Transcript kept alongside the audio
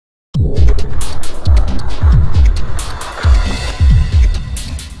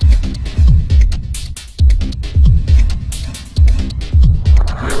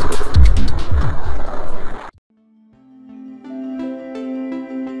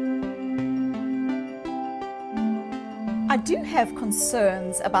I do have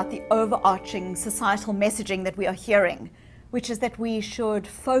concerns about the overarching societal messaging that we are hearing, which is that we should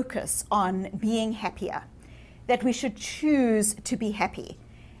focus on being happier, that we should choose to be happy,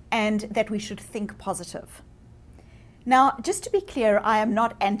 and that we should think positive. Now, just to be clear, I am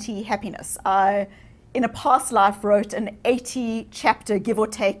not anti-happiness. I, in a past life, wrote an 80-chapter, give or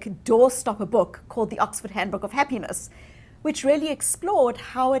take, doorstopper book called The Oxford Handbook of Happiness, which really explored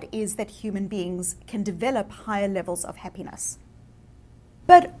how it is that human beings can develop higher levels of happiness.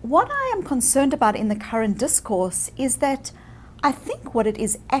 But what I am concerned about in the current discourse is that I think what it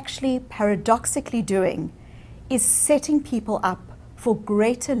is actually paradoxically doing is setting people up for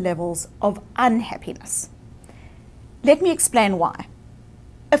greater levels of unhappiness. Let me explain why.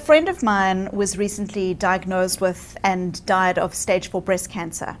 A friend of mine was recently diagnosed with and died of stage 4 breast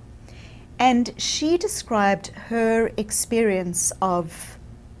cancer. And she described her experience of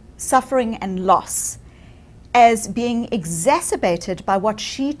suffering and loss as being exacerbated by what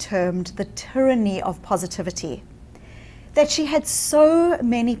she termed the tyranny of positivity. That she had so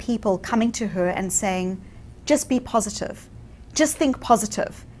many people coming to her and saying, just be positive, just think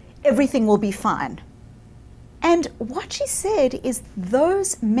positive, everything will be fine. And what she said is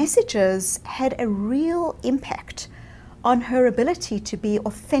those messages had a real impact on her ability to be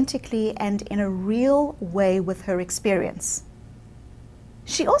authentically and in a real way with her experience.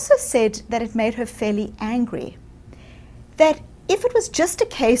 She also said that it made her fairly angry, that if it was just a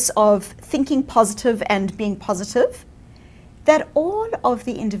case of thinking positive and being positive, that all of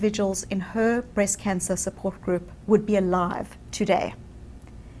the individuals in her breast cancer support group would be alive today.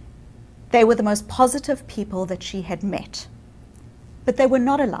 They were the most positive people that she had met, but they were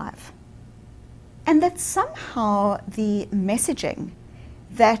not alive. And that somehow the messaging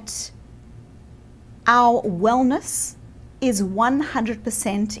that our wellness is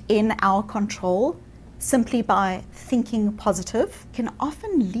 100% in our control simply by thinking positive can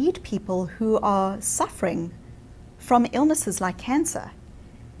often lead people who are suffering from illnesses like cancer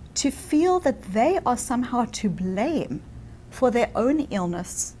to feel that they are somehow to blame for their own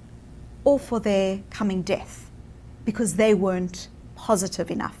illness or for their coming death because they weren't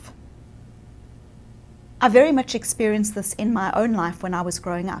positive enough. I very much experienced this in my own life when I was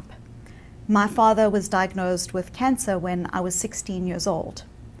growing up. My father was diagnosed with cancer when I was 16 years old.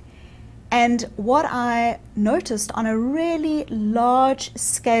 And what I noticed on a really large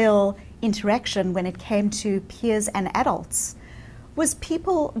scale interaction when it came to peers and adults was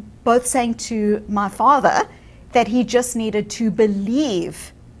people both saying to my father that he just needed to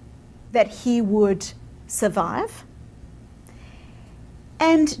believe that he would survive,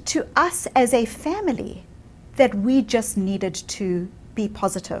 and to us as a family that we just needed to be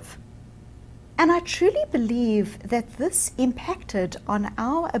positive. And I truly believe that this impacted on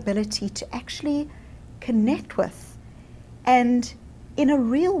our ability to actually connect with and in a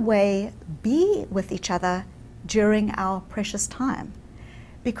real way be with each other during our precious time.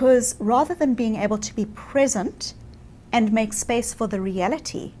 Because rather than being able to be present and make space for the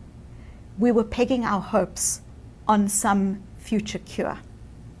reality, we were pegging our hopes on some future cure.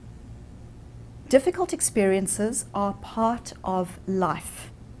 Difficult experiences are part of life.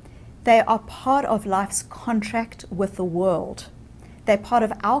 They are part of life's contract with the world. They're part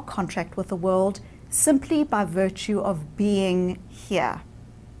of our contract with the world simply by virtue of being here.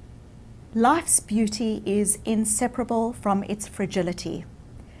 Life's beauty is inseparable from its fragility.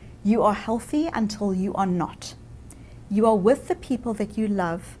 You are healthy until you are not. You are with the people that you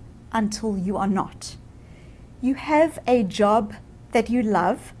love until you are not. You have a job that you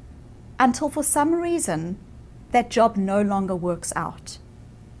love until for some reason that job no longer works out.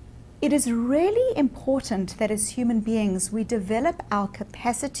 It is really important that as human beings we develop our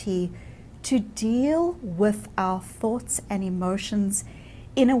capacity to deal with our thoughts and emotions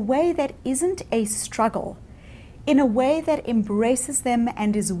in a way that isn't a struggle, in a way that embraces them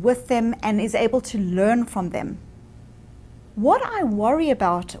and is with them and is able to learn from them. What I worry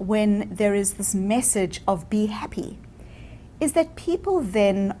about when there is this message of be happy is that people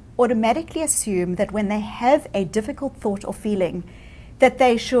then automatically assume that when they have a difficult thought or feeling, that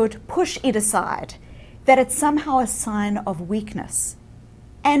they should push it aside, that it's somehow a sign of weakness.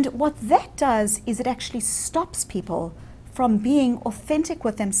 And what that does is it actually stops people from being authentic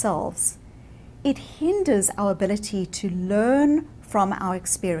with themselves. It hinders our ability to learn from our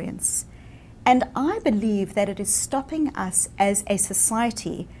experience. And I believe that it is stopping us as a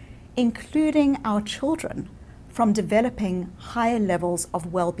society, including our children, from developing higher levels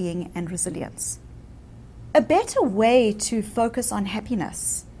of well-being and resilience. A better way to focus on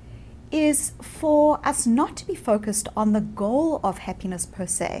happiness is for us not to be focused on the goal of happiness per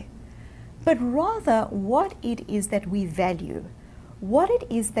se, but rather what it is that we value, what it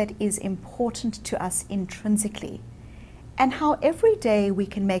is that is important to us intrinsically, and how every day we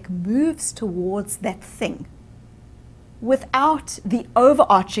can make moves towards that thing without the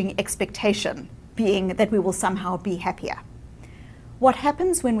overarching expectation being that we will somehow be happier. What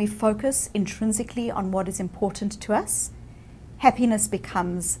happens when we focus intrinsically on what is important to us? Happiness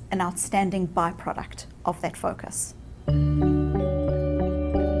becomes an outstanding byproduct of that focus.